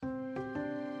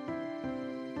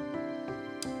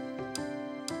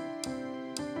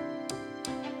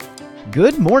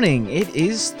Good morning. It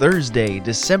is Thursday,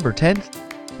 December 10th,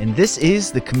 and this is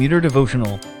the Commuter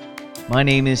Devotional. My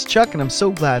name is Chuck, and I'm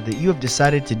so glad that you have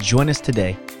decided to join us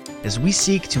today as we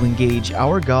seek to engage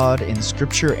our God in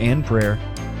Scripture and prayer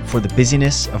before the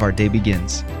busyness of our day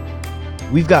begins.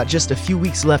 We've got just a few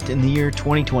weeks left in the year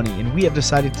 2020, and we have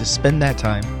decided to spend that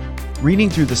time reading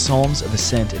through the Psalms of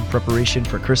Ascent in preparation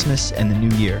for Christmas and the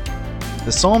New Year.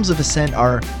 The Psalms of Ascent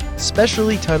are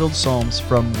specially titled Psalms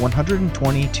from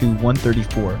 120 to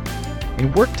 134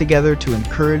 and work together to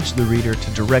encourage the reader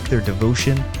to direct their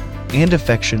devotion and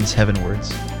affections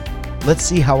heavenwards. Let's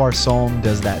see how our psalm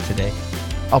does that today.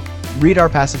 I'll read our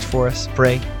passage for us,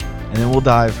 pray, and then we'll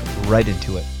dive right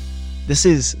into it. This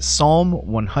is Psalm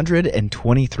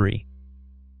 123.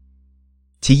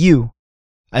 To you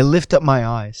I lift up my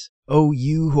eyes, O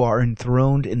you who are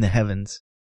enthroned in the heavens.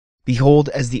 Behold,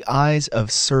 as the eyes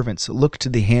of servants look to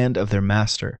the hand of their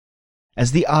master,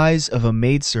 as the eyes of a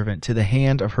maidservant to the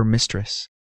hand of her mistress,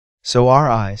 so our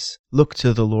eyes look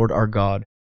to the Lord our God,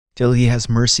 till he has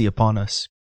mercy upon us.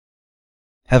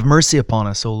 Have mercy upon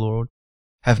us, O Lord,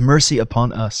 have mercy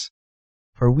upon us,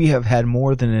 for we have had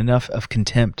more than enough of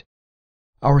contempt.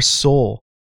 Our soul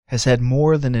has had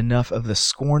more than enough of the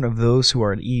scorn of those who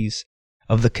are at ease,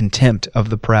 of the contempt of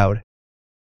the proud.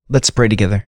 Let's pray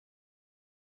together.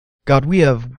 God, we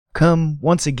have come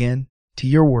once again to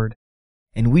your word,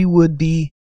 and we would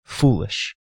be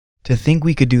foolish to think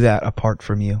we could do that apart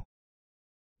from you.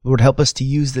 Lord, help us to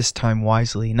use this time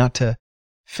wisely, not to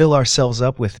fill ourselves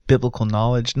up with biblical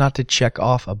knowledge, not to check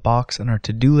off a box on our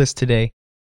to-do list today,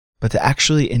 but to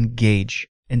actually engage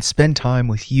and spend time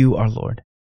with you, our Lord.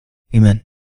 Amen.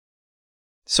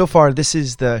 So far, this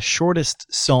is the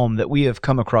shortest psalm that we have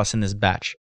come across in this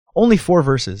batch. Only 4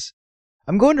 verses.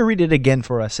 I'm going to read it again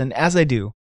for us, and as I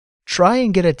do, try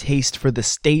and get a taste for the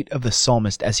state of the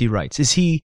psalmist as he writes. Is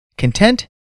he content?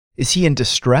 Is he in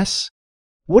distress?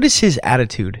 What is his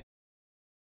attitude?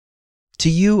 To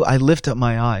you I lift up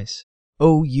my eyes,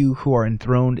 O you who are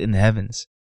enthroned in the heavens.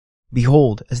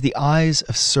 Behold, as the eyes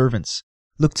of servants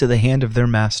look to the hand of their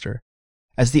master,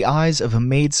 as the eyes of a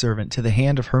maidservant to the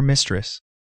hand of her mistress,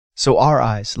 so our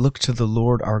eyes look to the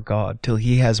Lord our God till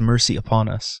he has mercy upon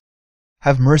us.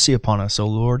 Have mercy upon us, O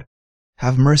Lord,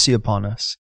 have mercy upon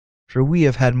us, for we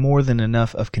have had more than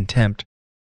enough of contempt.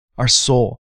 Our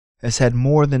soul has had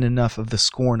more than enough of the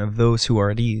scorn of those who are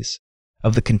at ease,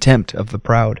 of the contempt of the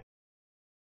proud.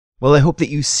 Well, I hope that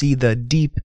you see the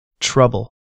deep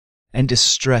trouble and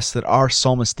distress that our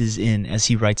psalmist is in as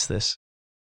he writes this.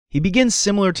 He begins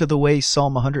similar to the way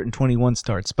Psalm 121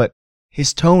 starts, but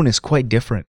his tone is quite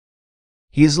different.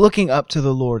 He is looking up to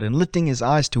the Lord and lifting his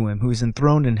eyes to him who is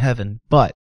enthroned in heaven,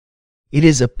 but it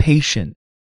is a patient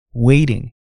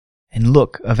waiting and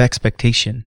look of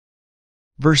expectation.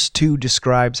 Verse 2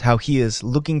 describes how he is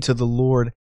looking to the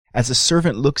Lord as a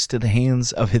servant looks to the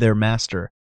hands of their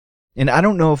master. And I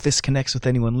don't know if this connects with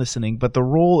anyone listening, but the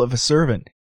role of a servant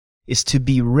is to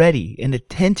be ready and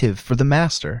attentive for the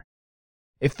master.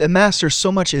 If the master so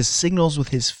much as signals with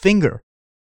his finger,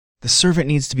 the servant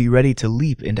needs to be ready to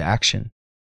leap into action.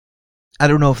 I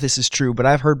don't know if this is true, but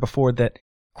I've heard before that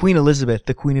Queen Elizabeth,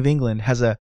 the Queen of England, has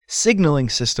a signaling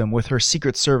system with her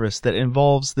Secret Service that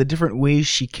involves the different ways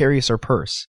she carries her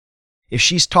purse. If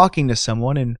she's talking to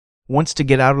someone and wants to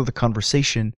get out of the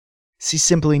conversation, she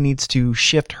simply needs to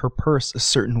shift her purse a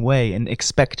certain way and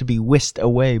expect to be whisked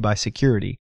away by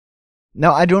security.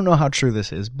 Now, I don't know how true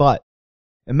this is, but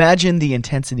imagine the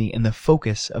intensity and the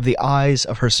focus of the eyes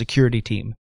of her security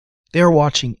team. They are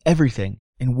watching everything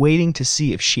and waiting to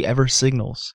see if she ever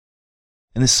signals.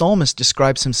 And the psalmist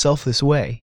describes himself this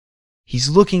way.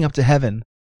 He's looking up to heaven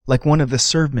like one of the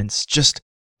servants, just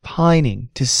pining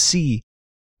to see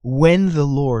when the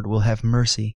Lord will have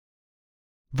mercy.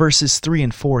 Verses 3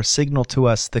 and 4 signal to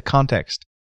us the context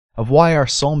of why our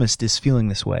psalmist is feeling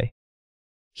this way.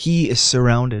 He is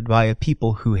surrounded by a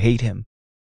people who hate him.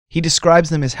 He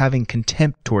describes them as having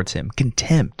contempt towards him.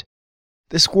 Contempt.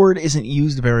 This word isn't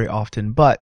used very often,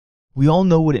 but we all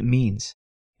know what it means.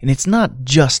 And it's not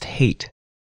just hate.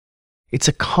 It's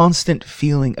a constant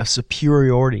feeling of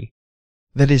superiority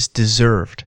that is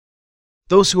deserved.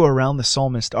 Those who are around the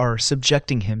psalmist are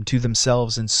subjecting him to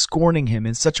themselves and scorning him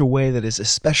in such a way that is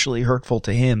especially hurtful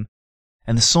to him.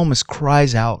 And the psalmist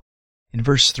cries out in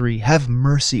verse 3, "Have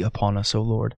mercy upon us, O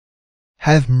Lord.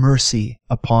 Have mercy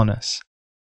upon us."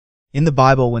 In the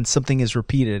Bible, when something is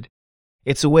repeated,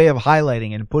 it's a way of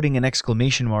highlighting and putting an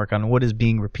exclamation mark on what is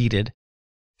being repeated.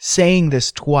 Saying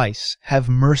this twice, "Have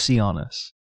mercy on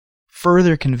us,"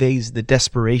 further conveys the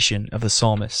desperation of the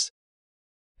psalmist.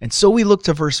 And so we look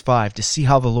to verse 5 to see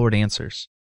how the Lord answers.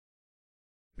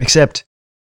 Except,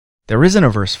 there isn't a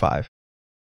verse 5.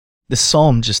 the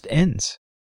psalm just ends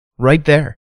right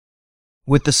there,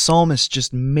 with the psalmist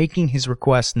just making his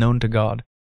request known to God.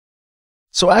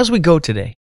 So as we go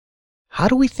today, how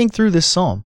do we think through this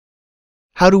psalm?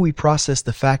 How do we process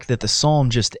the fact that the psalm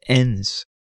just ends,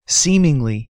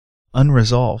 seemingly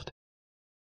unresolved?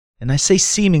 And I say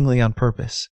seemingly on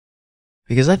purpose,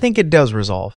 because I think it does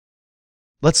resolve.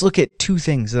 Let's look at two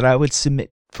things that I would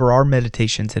submit for our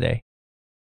meditation today.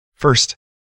 First,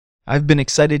 I've been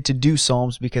excited to do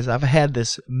Psalms because I've had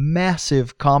this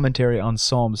massive commentary on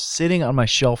Psalms sitting on my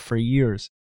shelf for years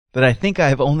that I think I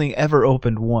have only ever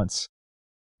opened once.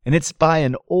 And it's by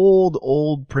an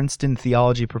old Princeton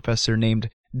theology professor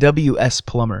named W.S.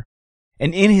 Plummer.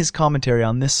 And in his commentary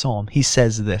on this psalm, he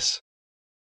says this: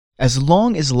 "As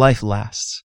long as life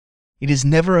lasts, it is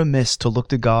never amiss to look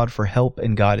to God for help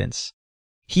and guidance.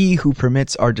 He who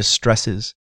permits our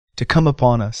distresses to come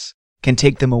upon us can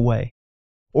take them away,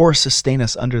 or sustain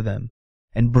us under them,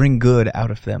 and bring good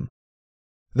out of them.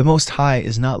 The Most High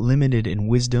is not limited in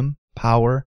wisdom,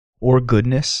 power, or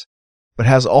goodness, but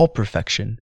has all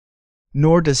perfection.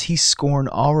 Nor does he scorn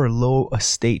our low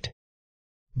estate,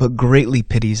 but greatly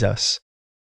pities us.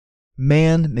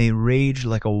 Man may rage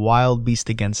like a wild beast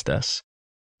against us,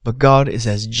 but God is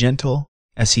as gentle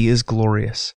as he is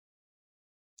glorious."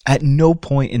 At no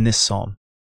point in this psalm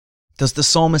does the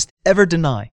psalmist ever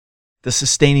deny the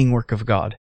sustaining work of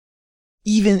God.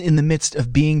 Even in the midst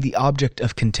of being the object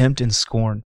of contempt and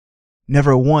scorn,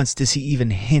 never once does he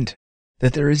even hint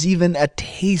that there is even a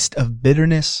taste of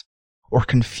bitterness or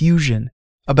confusion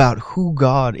about who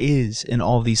God is in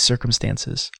all these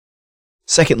circumstances.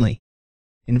 Secondly,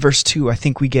 in verse 2, I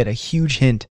think we get a huge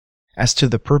hint as to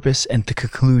the purpose and the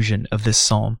conclusion of this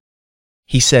psalm.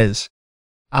 He says,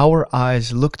 "Our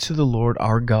eyes look to the Lord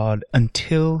our God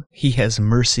until he has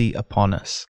mercy upon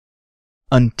us."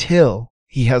 Until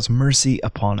he has mercy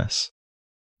upon us.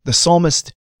 The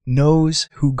psalmist knows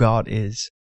who God is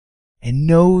and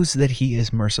knows that he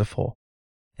is merciful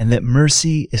and that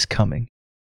mercy is coming.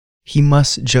 He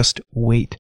must just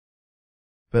wait.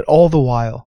 But all the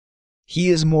while, he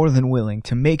is more than willing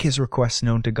to make his requests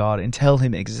known to God and tell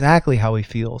him exactly how he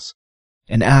feels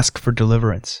and ask for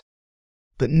deliverance.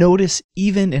 But notice,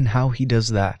 even in how he does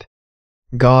that,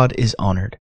 God is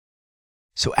honored.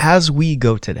 So as we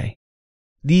go today,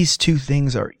 these two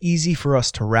things are easy for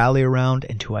us to rally around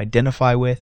and to identify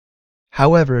with.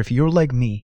 However, if you're like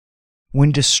me,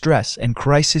 when distress and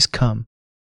crisis come,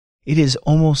 it is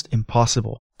almost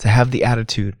impossible to have the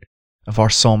attitude of our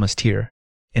psalmist here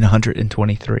in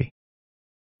 123.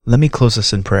 Let me close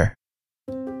this in prayer.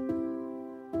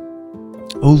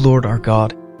 O Lord our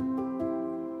God,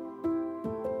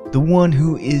 the one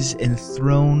who is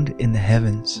enthroned in the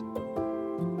heavens,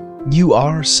 you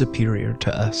are superior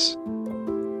to us.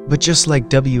 But just like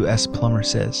W.S. Plummer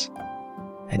says,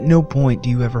 at no point do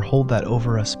you ever hold that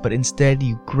over us, but instead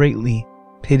you greatly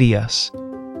pity us,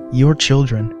 your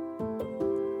children.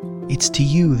 It's to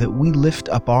you that we lift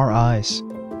up our eyes.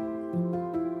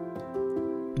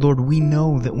 Lord, we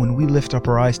know that when we lift up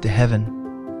our eyes to heaven,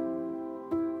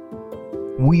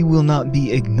 we will not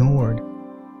be ignored.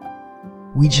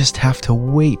 We just have to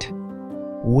wait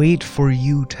for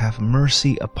you to have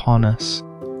mercy upon us,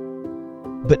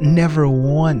 but never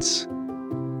once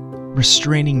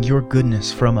restraining your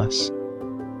goodness from us.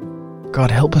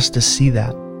 God, help us to see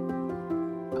that.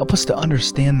 Help us to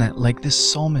understand that like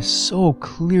this psalmist so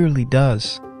clearly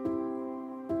does.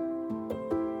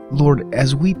 Lord,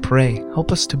 as we pray,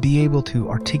 help us to be able to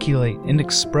articulate and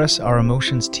express our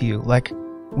emotions to you like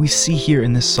we see here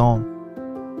in this psalm.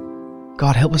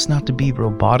 God, help us not to be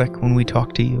robotic when we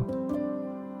talk to you.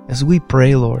 As we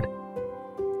pray, Lord,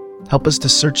 help us to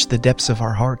search the depths of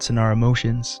our hearts and our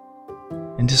emotions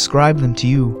and describe them to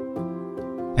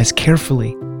you as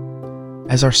carefully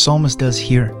as our psalmist does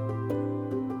here.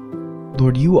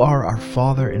 Lord, you are our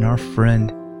Father and our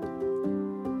friend.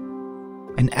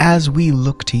 And as we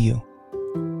look to you,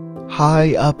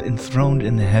 high up enthroned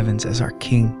in the heavens as our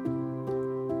King,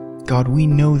 God, we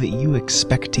know that you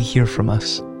expect to hear from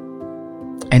us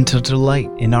and to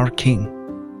delight in our King.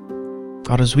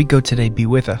 God, as we go today, be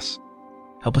with us.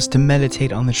 Help us to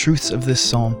meditate on the truths of this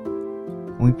psalm.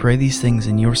 And we pray these things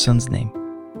in your Son's name.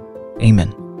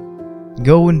 Amen.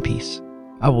 Go in peace.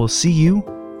 I will see you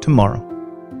tomorrow.